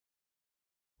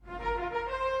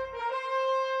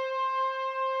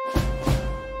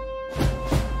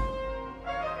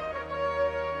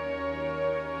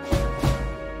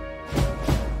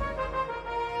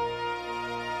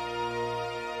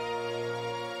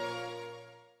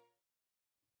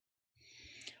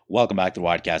Welcome back to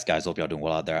Rodecast, guys. Hope y'all doing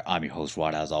well out there. I'm your host,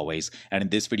 Rod, as always. And in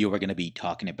this video, we're going to be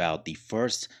talking about the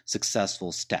first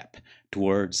successful step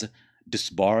towards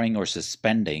disbarring or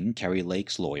suspending Kari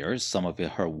Lake's lawyers, some of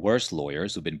her worst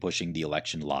lawyers who've been pushing the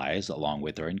election lies along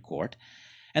with her in court.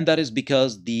 And that is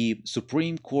because the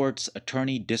Supreme Court's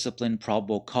Attorney Discipline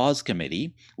Probable Cause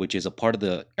Committee, which is a part of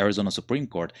the Arizona Supreme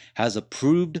Court, has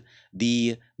approved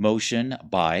the motion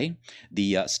by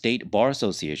the State Bar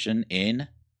Association in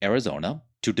Arizona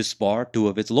to disbar two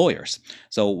of its lawyers.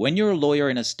 So when you're a lawyer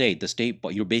in a state, the state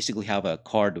you basically have a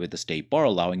card with the state bar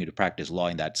allowing you to practice law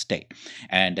in that state.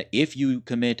 And if you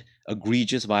commit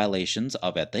egregious violations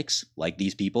of ethics, like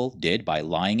these people did by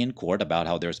lying in court about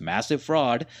how there's massive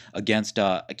fraud against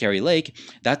Kari Lake,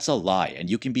 that's a lie, and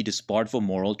you can be disbarred for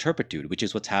moral turpitude, which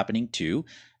is what's happening to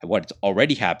what's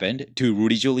already happened to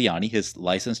Rudy Giuliani. His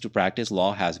license to practice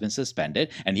law has been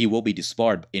suspended, and he will be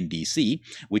disbarred in D.C.,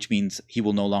 which means he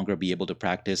will no longer be able to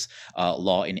practice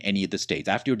law in any of the states.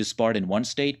 After you're disbarred in one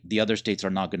state, the other states are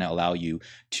not going to allow you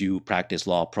to practice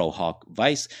law pro hoc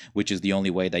vice, which is the only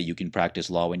way that you can practice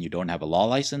law when you don't have a law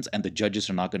license, and the judges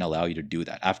are not going to allow you to do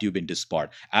that after you've been disbarred,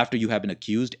 after you have been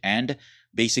accused and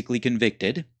basically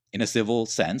convicted in a civil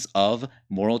sense of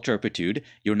moral turpitude.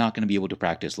 You're not going to be able to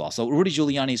practice law. So Rudy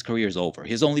Giuliani's career is over.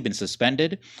 He's only been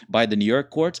suspended by the New York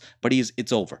courts, but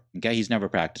it's over. Okay, he's never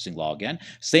practicing law again.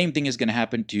 Same thing is going to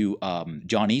happen to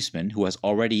John Eastman, who has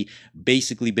already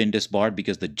basically been disbarred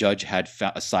because the judge had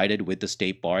sided with the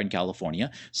state bar in California,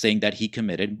 saying that he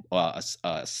committed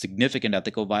significant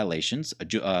ethical violations.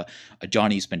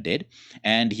 John Eastman did,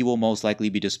 and he will most likely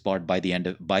be disbarred by the end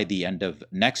of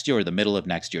next year or the middle of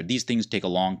next year. These things take a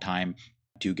long time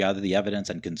to gather the evidence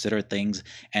and consider things,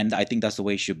 and I think that's the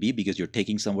way it should be, because you're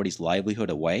taking somebody's livelihood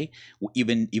away.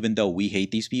 Even though we hate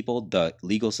these people, the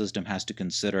legal system has to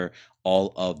consider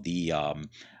all of the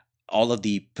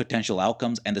potential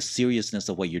outcomes and the seriousness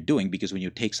of what you're doing, because when you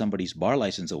take somebody's bar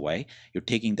license away, you're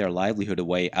taking their livelihood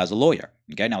away as a lawyer.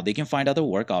 Okay, now they can find other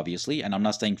work, obviously, and I'm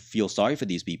not saying feel sorry for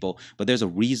these people, but there's a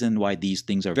reason why these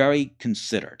things are very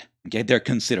considered. Okay, they're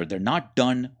considered. They're not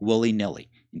done willy-nilly.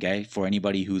 Okay, for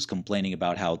anybody who's complaining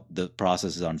about how the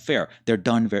process is unfair, they're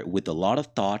done with a lot of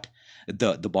thought.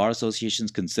 The bar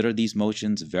associations consider these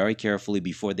motions very carefully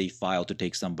before they file to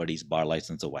take somebody's bar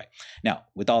license away. Now,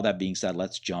 with all that being said,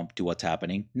 let's jump to what's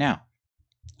happening now.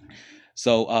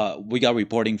 So we got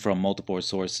reporting from multiple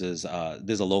sources.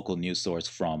 There's a local news source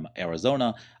from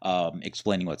Arizona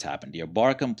explaining what's happened here.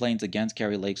 Bar complaints against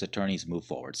Kari Lake's attorneys move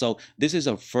forward. So this is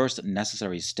a first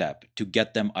necessary step to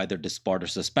get them either disbarred or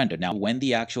suspended. Now, when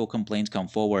the actual complaints come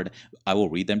forward, I will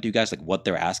read them to you guys, like what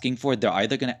they're asking for. They're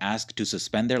either going to ask to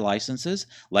suspend their licenses,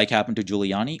 like happened to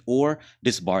Giuliani, or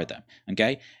disbar them.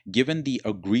 Okay? Given the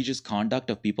egregious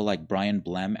conduct of people like Brian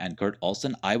Blem and Kurt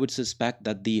Olson, I would suspect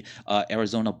that the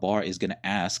Arizona bar is going to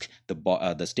ask,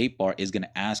 the state bar is going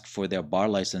to ask for their bar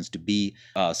license to be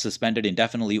suspended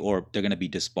indefinitely, or they're going to be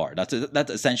disbarred.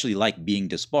 That's essentially like being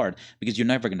disbarred, because you're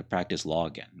never going to practice law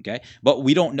again. Okay, but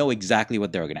we don't know exactly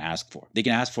what they're going to ask for. They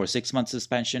can ask for a 6-month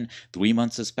suspension,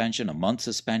 3-month suspension, a month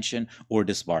suspension, or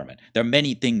disbarment. There are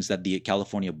many things that the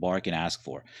California bar can ask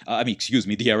for.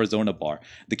 The Arizona bar.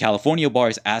 The California bar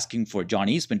is asking for John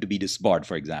Eastman to be disbarred,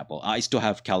 for example. I still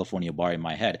have California bar in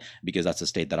my head because that's the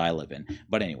state that I live in.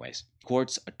 But anyways,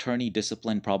 court's Attorney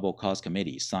Discipline Probable Cause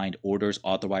Committee signed orders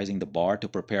authorizing the bar to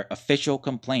prepare official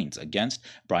complaints against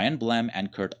Brian Blem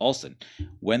and Kurt Olson.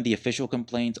 When the official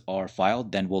complaints are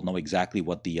filed, then we'll know exactly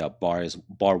what the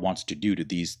bar wants to do to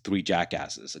these three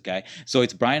jackasses. Okay, so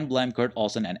it's Brian Blem, Kurt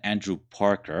Olson, and Andrew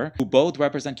Parker, who both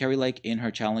represent Kari Lake in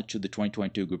her challenge to the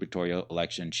 2022 gubernatorial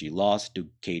election. She lost to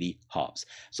Katie Hobbs.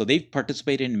 So they've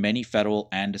participated in many federal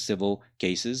and civil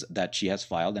cases that she has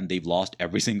filed, and they've lost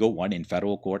every single one in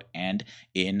federal court and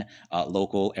in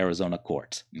local Arizona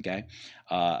courts. Okay,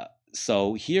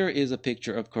 so here is a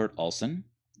picture of Kurt Olson,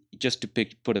 just to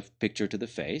put a picture to the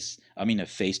face. A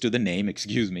face to the name,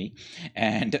 excuse me.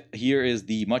 And here is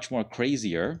the much more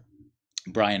crazier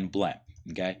Brian Blem.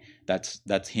 Okay,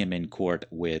 that's him in court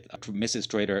with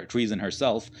Mrs. Treason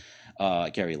herself,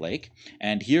 Kari Lake.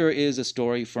 And here is a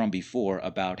story from before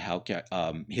about how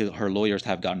her lawyers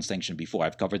have gotten sanctioned before.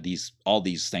 I've covered all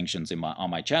these sanctions on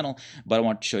my channel, but I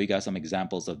want to show you guys some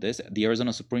examples of this. The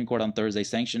Arizona Supreme Court on Thursday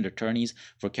sanctioned attorneys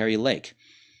for Kari Lake.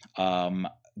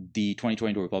 The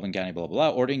 2022 Republican candidate, blah, blah,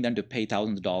 blah, ordering them to pay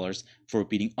thousands of dollars for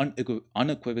repeating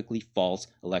unequivocally false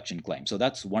election claims. So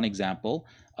that's one example.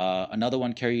 Another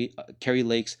one, Kari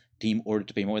Lake's team ordered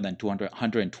to pay more than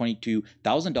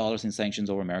 $122,000 in sanctions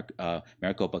over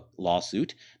Maricopa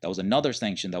lawsuit. That was another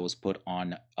sanction that was put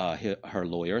on her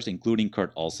lawyers, including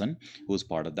Kurt Olson, who was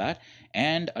part of that.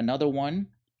 And another one,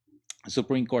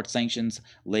 Supreme Court sanctions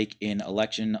Lake in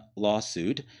election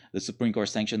lawsuit. The Supreme Court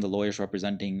sanctioned the lawyers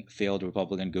representing failed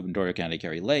Republican gubernatorial candidate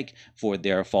Kari Lake for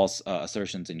their false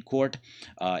assertions in court,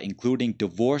 including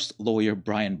divorce lawyer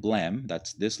Brian Blem.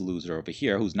 That's this loser over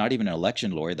here, who's not even an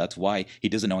election lawyer. That's why he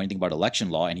doesn't know anything about election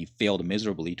law, and he failed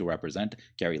miserably to represent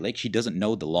Kari Lake. She doesn't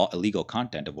know the illegal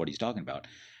content of what he's talking about.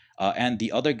 And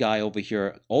the other guy over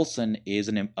here, Olson, is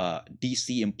an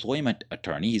DC employment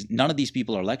attorney. None of these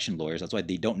people are election lawyers. That's why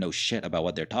they don't know shit about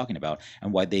what they're talking about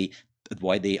and why they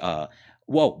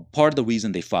well, part of the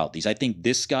reason they filed these. I think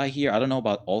this guy here, I don't know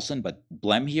about Olson, but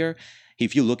Blem here,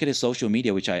 if you look at his social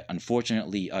media, which I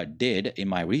unfortunately did in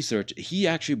my research, he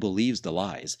actually believes the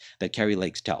lies that Kari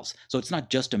Lake tells. So it's not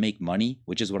just to make money,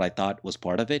 which is what I thought was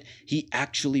part of it. He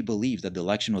actually believes that the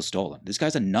election was stolen. This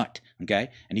guy's a nut, okay?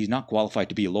 And he's not qualified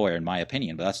to be a lawyer, in my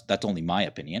opinion, but that's only my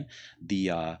opinion.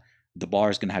 The bar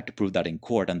is going to have to prove that in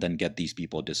court and then get these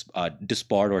people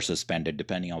disbarred or suspended,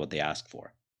 depending on what they ask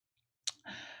for.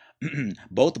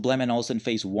 Both Blem and Olson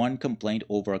face one complaint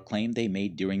over a claim they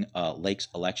made during Lake's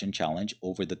election challenge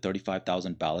over the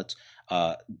 35,000 ballots,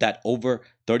 that over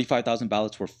 35,000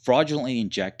 ballots were fraudulently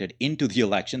injected into the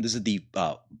election. This is the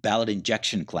ballot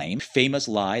injection claim. Famous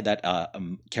lie that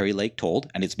Kari Lake told,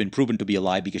 and it's been proven to be a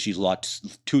lie because she's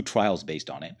lost 2 trials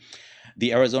based on it.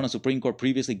 The Arizona Supreme Court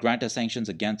previously granted sanctions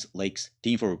against Lake's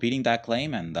team for repeating that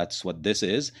claim, and that's what this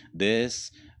is.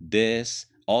 This,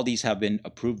 all these have been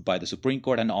approved by the Supreme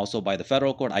Court and also by the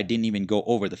federal court. I didn't even go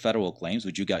over the federal claims,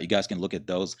 which you guys can look at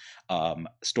those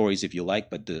stories if you like,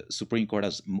 but the Supreme Court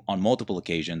has on multiple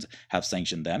occasions have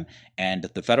sanctioned them, and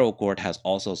the federal court has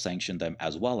also sanctioned them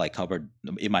as well. I covered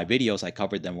in my videos, I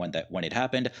covered them when it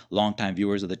happened. Longtime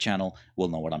viewers of the channel will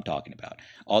know what I'm talking about.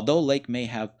 Although Lake may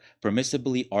have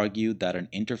permissibly argued that an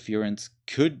interference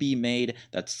could be made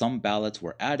that some ballots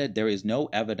were added, there is no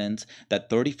evidence that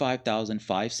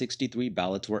 35,563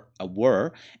 ballots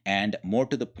were, and more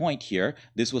to the point here,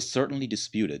 this was certainly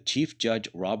disputed. Chief Judge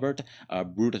Robert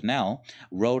Brudenell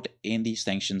wrote in the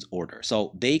sanctions order.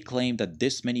 So they claimed that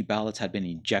this many ballots had been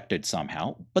injected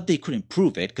somehow, but they couldn't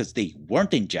prove it because they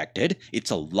weren't injected.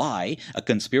 It's a lie, a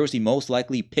conspiracy most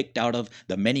likely picked out of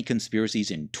the many conspiracies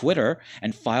in Twitter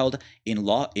and filed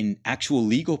in actual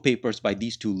legal papers by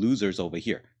these 2 losers over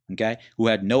here, okay, who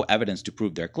had no evidence to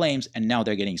prove their claims, and now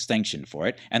they're getting sanctioned for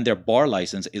it, and their bar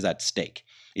license is at stake.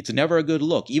 It's never a good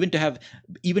look. Even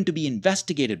to be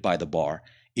investigated by the bar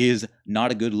is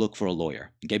not a good look for a lawyer,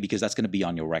 okay, because that's going to be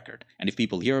on your record. And if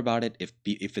people hear about it, if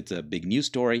it's a big news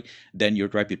story, then your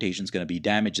reputation is going to be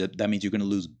damaged. That means you're going to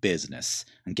lose business,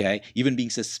 okay? Even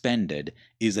being suspended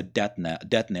is a death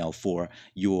knell for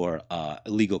your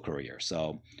legal career.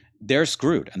 So they're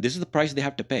screwed, and this is the price they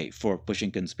have to pay for pushing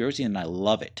conspiracy, and I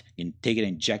love it. You can take it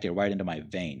and inject it right into my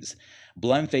veins.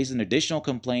 Blem faced an additional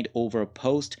complaint over a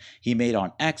post he made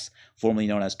on X, formerly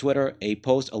known as Twitter, a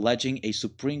post alleging a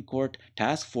Supreme Court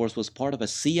task force was part of a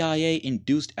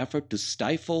CIA-induced effort to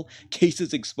stifle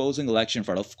cases exposing election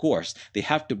fraud. Of course, they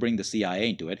have to bring the CIA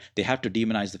into it. They have to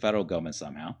demonize the federal government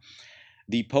somehow.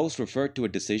 The post referred to a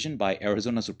decision by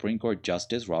Arizona Supreme Court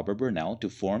Justice Robert Burnell to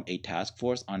form a task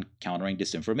force on countering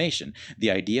disinformation.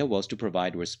 The idea was to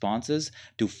provide responses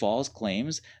to false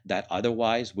claims that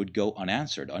otherwise would go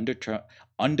unanswered,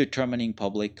 undermining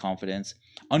public confidence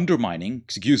in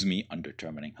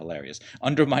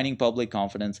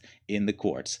the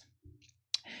courts.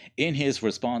 In his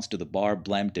response to the bar,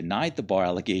 Blem denied the bar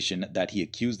allegation that he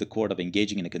accused the court of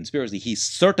engaging in a conspiracy. He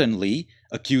certainly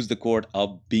accused the court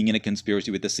of being in a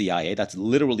conspiracy with the CIA. That's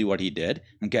literally what he did.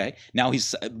 Okay. Now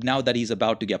that he's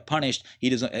about to get punished,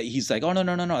 he's like, oh, no,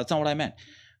 that's not what I meant.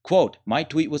 Quote, my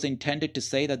tweet was intended to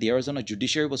say that the Arizona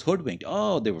judiciary was hoodwinked.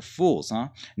 Oh, they were fools, huh?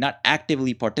 Not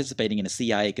actively participating in a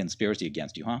CIA conspiracy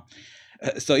against you, huh?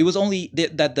 So it was only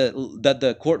that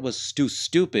the court was too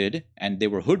stupid and they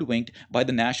were hoodwinked by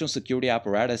the national security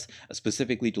apparatus,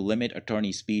 specifically to limit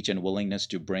attorney speech and willingness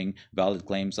to bring valid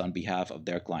claims on behalf of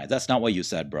their clients. That's not what you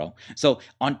said, bro. So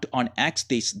on X,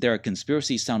 their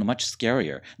conspiracies sound much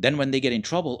scarier. Then when they get in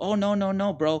trouble, oh,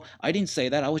 no, bro, I didn't say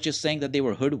that. I was just saying that they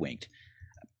were hoodwinked.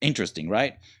 Interesting,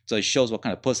 right? So it shows what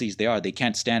kind of pussies they are. They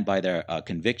can't stand by their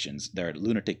convictions, their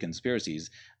lunatic conspiracies.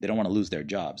 They don't want to lose their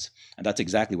jobs. And that's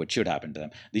exactly what should happen to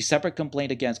them. The separate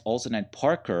complaint against Olson and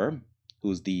Parker,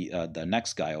 who's the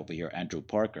next guy over here, Andrew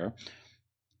Parker,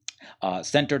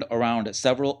 centered around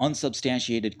several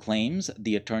unsubstantiated claims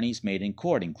the attorneys made in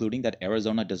court, including that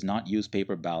Arizona does not use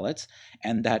paper ballots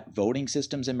and that voting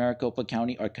systems in Maricopa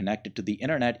County are connected to the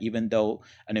internet, even though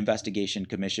an investigation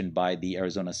commissioned by the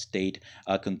Arizona state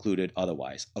concluded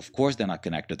otherwise. Of course, they're not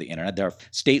connected to the internet. There are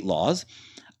state laws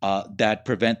that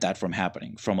prevent that from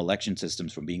happening, from election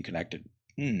systems from being connected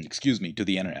to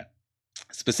the internet.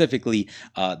 Specifically,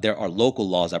 there are local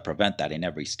laws that prevent that in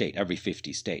every state, every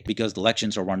 50 state, because the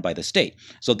elections are run by the state.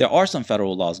 So there are some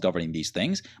federal laws governing these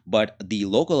things, but the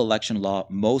local election law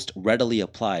most readily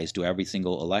applies to every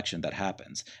single election that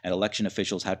happens. And election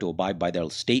officials have to abide by their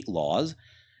state laws,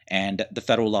 and the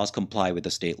federal laws comply with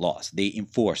the state laws. They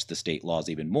enforce the state laws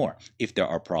even more if there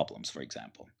are problems, for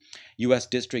example. U.S.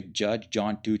 District Judge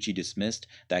John Tucci dismissed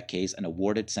that case and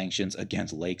awarded sanctions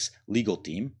against Lake's legal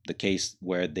team, the case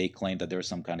where they claimed that there was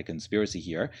some kind of conspiracy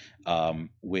here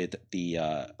with the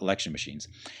election machines.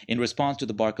 In response to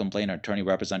the bar complaint, an attorney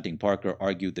representing Parker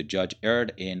argued the judge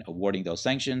erred in awarding those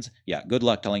sanctions. Yeah, good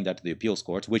luck telling that to the appeals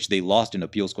courts, which they lost in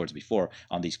appeals courts before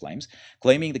on these claims,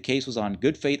 claiming the case was on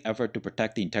good faith effort to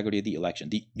protect the integrity of the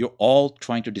election. You're all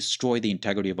trying to destroy the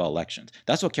integrity of our elections.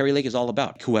 That's what Kari Lake is all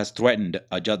about, who has threatened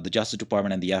the Justice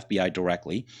Department and the FBI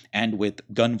directly and with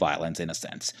gun violence in a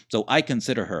sense. So I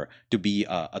consider her to be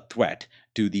a threat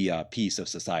to the peace of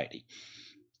society.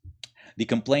 The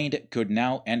complaint could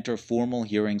now enter formal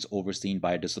hearings overseen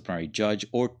by a disciplinary judge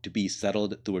or to be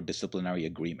settled through a disciplinary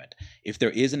agreement. If there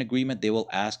is an agreement, they will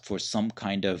ask for some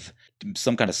kind of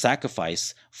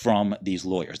sacrifice from these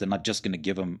lawyers. They're not just going to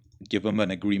give them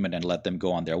an agreement and let them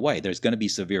go on their way. There's going to be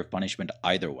severe punishment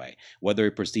either way, whether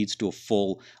it proceeds to a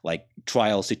full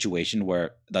trial situation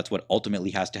where that's what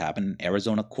ultimately has to happen. In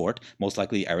Arizona court, most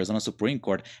likely Arizona Supreme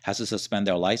Court, has to suspend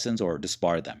their license or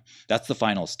disbar them. That's the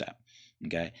final step.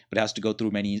 Okay, but it has to go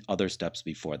through many other steps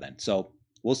before then. So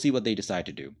we'll see what they decide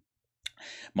to do.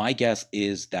 My guess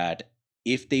is that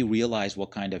if they realize what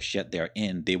kind of shit they're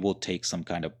in, they will take some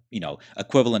kind of,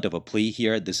 equivalent of a plea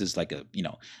here. This is like a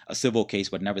civil case,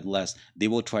 but nevertheless, they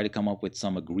will try to come up with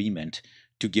some agreement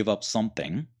to give up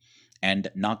something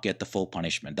and not get the full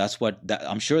punishment. That's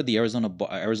I'm sure the Arizona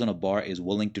bar is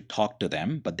willing to talk to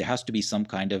them, but there has to be some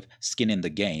kind of skin in the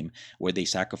game where they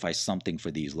sacrifice something for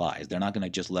these lies. They're not going to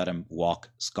just let them walk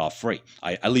scot-free.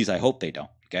 At least I hope they don't.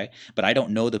 Okay, but I don't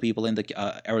know the people in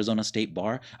the Arizona State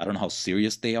Bar. I don't know how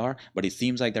serious they are, but it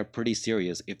seems like they're pretty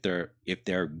serious if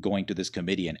they're going to this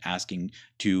committee and asking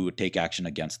to take action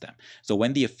against them. So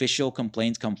when the official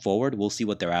complaints come forward, we'll see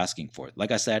what they're asking for.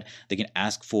 Like I said, they can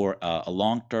ask for a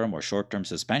long-term or short-term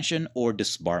suspension or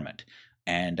disbarment,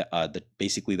 and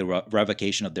basically the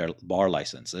revocation of their bar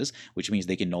licenses, which means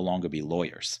they can no longer be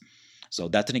lawyers. So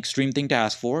that's an extreme thing to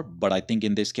ask for, but I think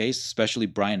in this case, especially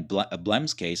Brian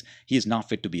Blem's case, he is not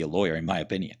fit to be a lawyer, in my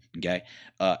opinion. Okay,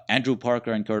 Andrew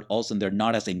Parker and Kurt Olson, they're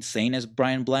not as insane as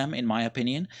Brian Blem, in my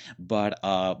opinion, but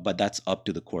that's up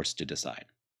to the courts to decide.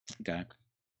 Okay,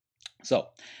 so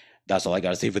that's all I got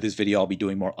to say for this video. I'll be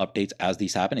doing more updates as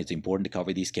these happen. It's important to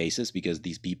cover these cases because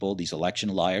these people, these election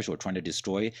liars who are trying to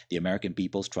destroy the American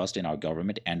people's trust in our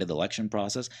government and in the election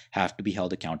process, have to be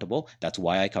held accountable. That's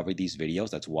why I cover these videos.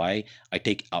 That's why I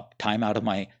take up time out of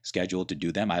my schedule to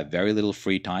do them. I have very little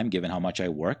free time given how much I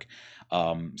work.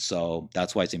 So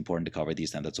that's why it's important to cover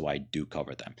these, and that's why I do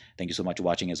cover them. Thank you so much for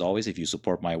watching. As always, if you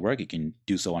support my work, you can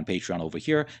do so on Patreon over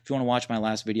here. If you want to watch my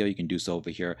last video, you can do so over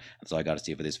here. That's all I got to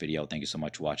say for this video. Thank you so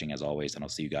much for watching, as always, and I'll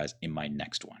see you guys in my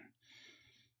next one.